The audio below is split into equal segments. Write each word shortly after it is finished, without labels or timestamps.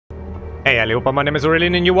Hey allihopa, my name is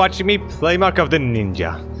Aurelian and you're watching me play Mark of the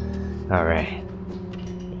Ninja. Alright.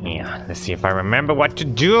 Yeah, let's see if I remember what to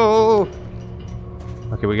do.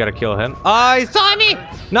 Okay, we gotta kill him. Oh, he saw me!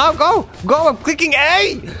 No, go! Go! I'm clicking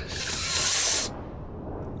A!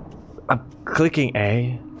 I'm clicking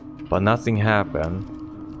A, but nothing happened.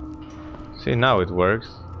 See, now it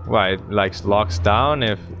works. Why, it like locks down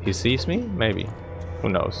if he sees me? Maybe. Who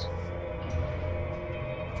knows?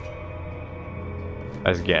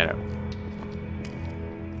 Let's get him.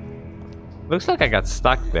 Looks like I got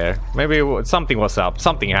stuck there. Maybe something was up.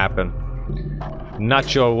 Something happened. Not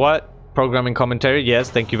sure what. Programming commentary. Yes,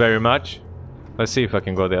 thank you very much. Let's see if I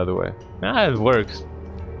can go the other way. Ah, it works.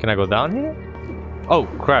 Can I go down here? Oh,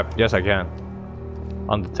 crap. Yes, I can.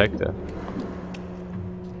 Undetected.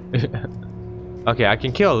 Okay, I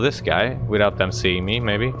can kill this guy without them seeing me,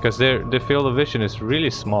 maybe. Because their field of vision is really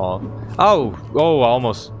small. Oh! Oh,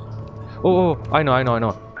 almost. Oh, I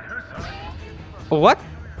know. Oh, what?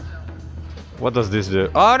 What does this do?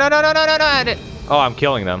 Oh, no. Oh, I'm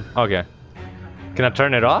killing them. Okay. Can I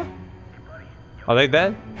turn it off? Are they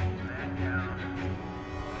dead?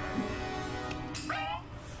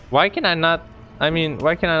 Why can I not... I mean,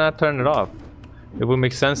 why can I not turn it off? It would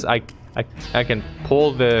make sense. I can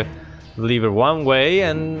pull the lever one way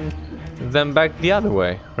and then back the other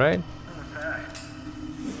way, right?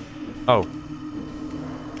 Oh.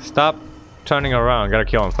 Stop turning around. Gotta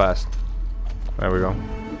kill him fast. There we go.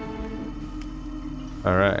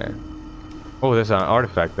 Alright. Oh, there's an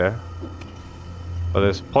artifact there. Oh,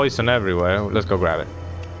 there's poison everywhere. Let's go grab it.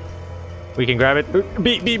 We can grab it.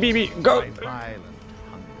 B. Go!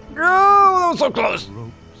 Oh, that was so close! Ropes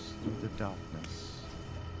through the darkness.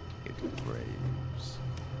 It craves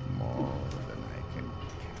more than I can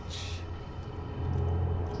catch.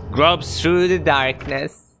 Gropes through the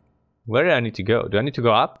darkness. Where do I need to go? Do I need to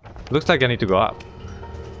go up? Looks like I need to go up.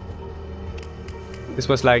 This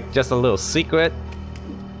was like just a little secret.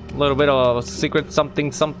 A little bit of a secret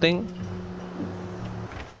something.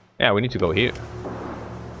 Yeah, we need to go here.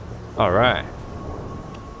 Alright.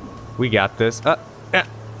 We got this.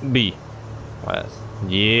 B.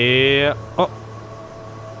 Yeah. Oh.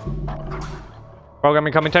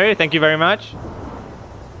 Programming commentary, thank you very much.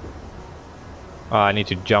 Oh, I need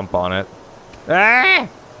to jump on it. Ah!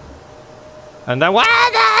 And then what?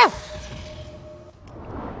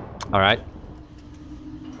 Alright.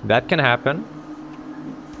 That can happen.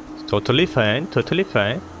 It's totally fine.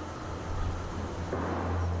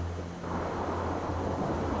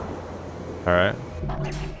 Alright.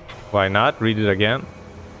 Why not? Read it again.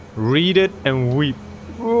 Read it and weep.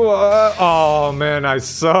 Oh man, I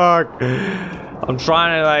suck. I'm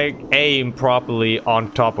trying to like aim properly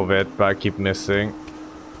on top of it, but I keep missing.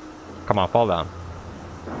 Come on, fall down.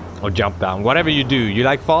 Or jump down. Whatever you do. You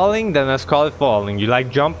like falling? Then let's call it falling. You like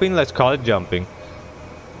jumping? Let's call it jumping.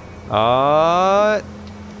 There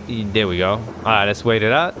we go. Alright, let's wait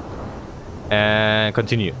it out. And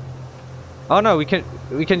continue. Oh no, we can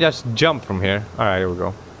just jump from here. Alright, here we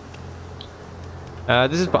go.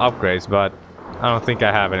 This is for upgrades, but I don't think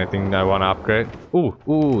I have anything I want to upgrade.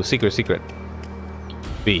 Ooh, secret.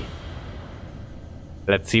 B.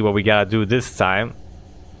 Let's see what we gotta do this time.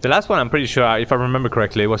 The last one, I'm pretty sure, if I remember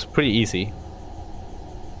correctly, it was pretty easy.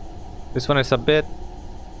 This one is a bit...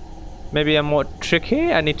 maybe a more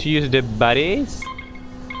tricky. I need to use the buddies.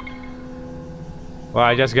 Well,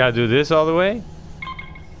 I just gotta do this all the way.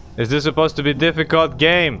 Is this supposed to be difficult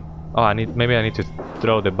game? Oh, maybe I need to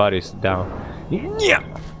throw the buddies down. Yeah.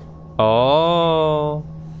 Oh.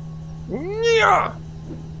 Yeah.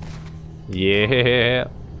 Yeah.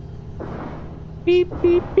 Beep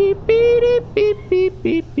beep beep beep beep beep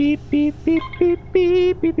beep beep beep beep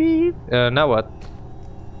beep beep beep. Now what?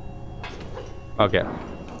 Okay.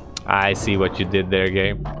 I see what you did there,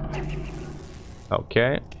 game.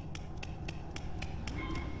 Okay.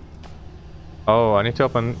 Oh, I need to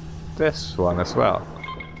open this one as well.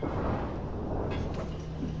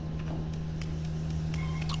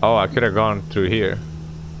 Oh, I could have gone through here.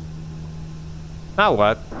 Now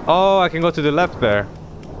what? Oh, I can go to the left there.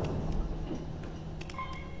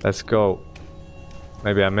 Let's go.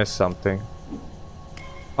 Maybe I missed something.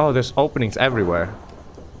 Oh, there's openings everywhere.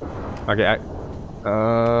 Okay,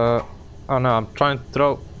 oh no, I'm trying to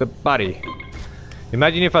throw the body.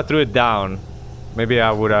 Imagine if I threw it down. Maybe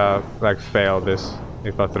I would have like failed this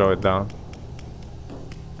if I throw it down.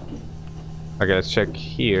 Okay, let's check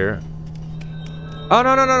here. Oh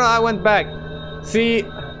no, I went back. See,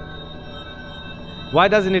 why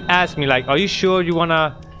doesn't it ask me like, are you sure you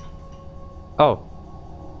wanna... Oh,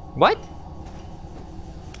 what?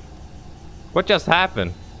 What just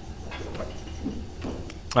happened?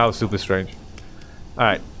 That was super strange.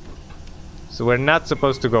 Alright. So we're not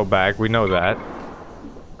supposed to go back. We know that.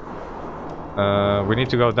 We need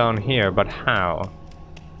to go down here, but how?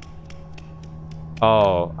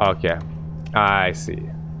 Oh, okay. I see.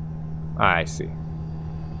 I see.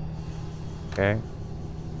 Okay.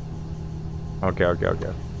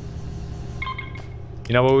 Okay.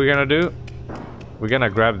 You know what we're gonna do? We're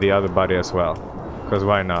gonna grab the other body as well. Because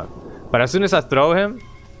why not? But as soon as I throw him...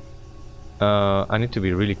 I need to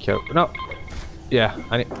be really careful. No! Yeah,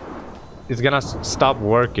 it's gonna stop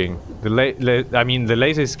working. I mean, the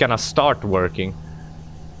laser is gonna start working.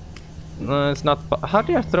 No, it's not... How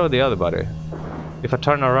do I throw the other body? If I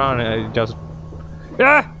turn around, I just...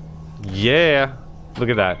 Ah! Yeah! Look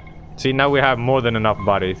at that. See, now we have more than enough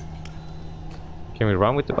bodies. Can we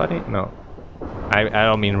run with the body? No. I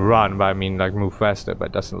don't mean run, but I mean like move faster, but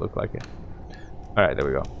it doesn't look like it. Alright, there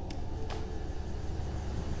we go.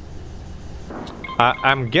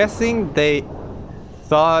 I'm guessing they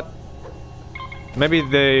thought... Maybe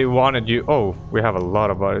they wanted you... Oh, we have a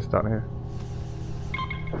lot of bodies down here.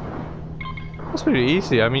 That's pretty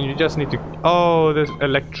easy. I mean, you just need to... Oh, there's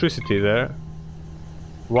electricity there.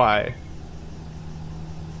 Why?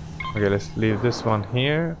 Okay, let's leave this one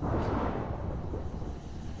here.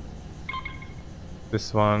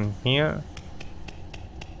 This one here.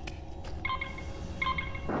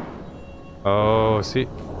 Oh, see?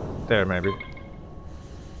 There, maybe.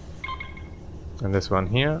 And this one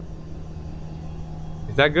here.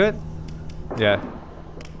 Is that good? Yeah.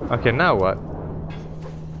 Okay, now what?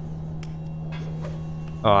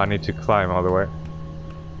 Oh, I need to climb all the way.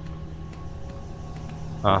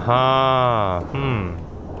 Aha.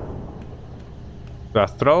 Do I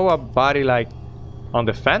throw a body like on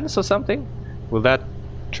the fence or something? Will that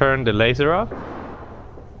turn the laser off?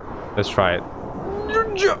 Let's try it.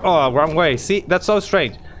 Oh, wrong way. See, that's so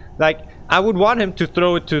strange. Like, I would want him to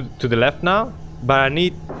throw it to the left now, but I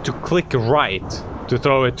need to click right to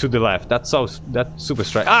throw it to the left. That's super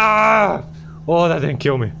strange. Ah! Oh, that didn't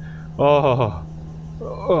kill me. Oh.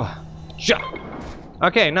 Oh.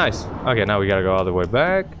 Okay, nice. Okay, now we gotta go all the way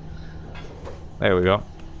back. There we go.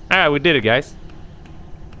 Alright, we did it, guys.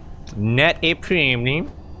 Net a premium.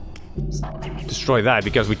 Destroy that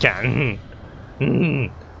because we can.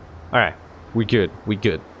 Alright, we good. We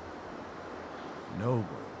good.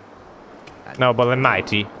 Noble and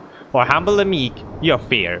mighty, or humble and meek, your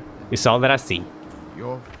fear is all that I see.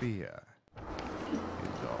 Your fear is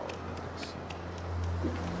all that I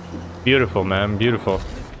see. Beautiful, man. Beautiful.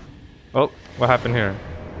 Oh, what happened here?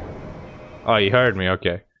 Oh, you heard me.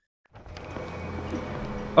 Okay.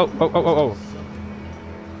 Oh.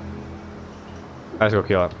 Let's go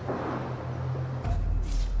kill him.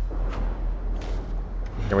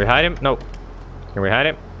 Can we hide him? No. Can we hide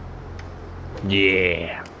him?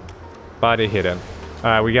 Yeah. Body hidden.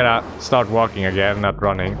 Alright, we gotta start walking again, not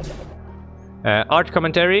running. Art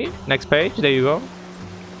commentary. Next page. There you go.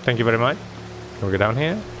 Thank you very much. Can we go down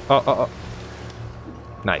here? Oh.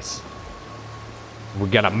 Nice. We're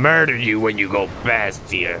gonna murder you when you go past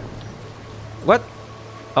here. What?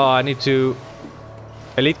 Oh, I need to...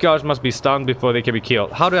 Elite guards must be stunned before they can be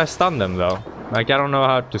killed. How do I stun them, though? Like, I don't know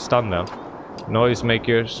how to stun them.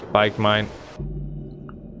 Noisemaker, spike mine.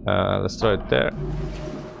 Let's throw it there.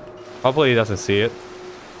 Hopefully he doesn't see it.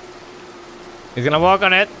 He's gonna walk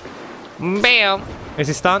on it. Bam! Is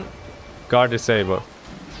he stunned? Guard disabled.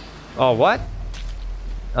 Oh, what?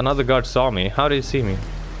 Another guard saw me. How did he see me?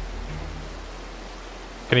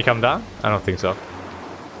 Can he come down? I don't think so.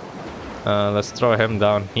 Let's throw him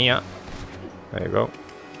down here. There you go.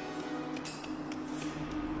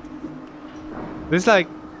 This is like...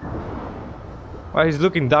 Well, he's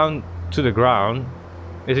looking down to the ground.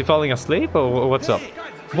 Is he falling asleep or what's up?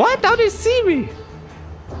 What? How did he see me?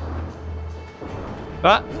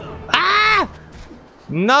 Ah!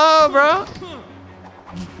 No, bro!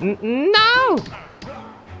 No!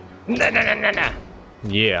 No.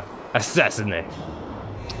 Yeah, assassinate.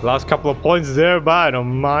 Last couple of points there, but I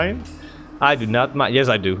don't mind. I do not mind. Yes,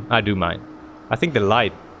 I do. I do mind. I think the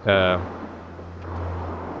light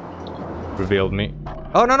revealed me.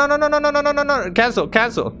 Oh, no. Cancel.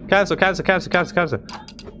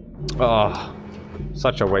 Oh,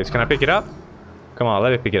 such a waste. Can I pick it up? Come on,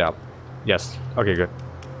 let me pick it up. Yes. Okay, good.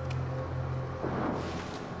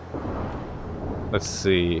 Let's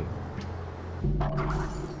see.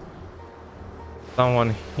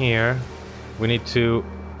 Someone here. We need to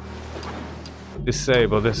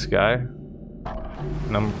disable this guy.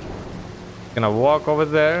 And I'm gonna walk over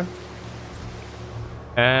there.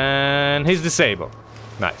 And he's disabled.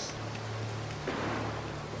 Nice.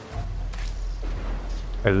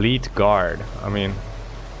 Elite guard. I mean,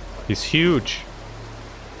 he's huge.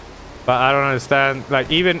 But I don't understand. Like,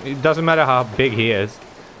 even it doesn't matter how big he is,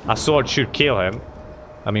 a sword should kill him.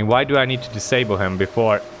 I mean, why do I need to disable him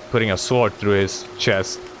before putting a sword through his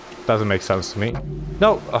chest? Doesn't make sense to me.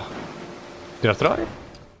 No. Did I throw it?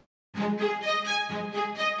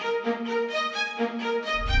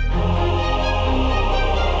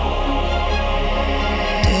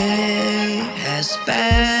 Day has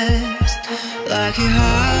passed like a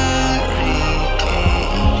heart.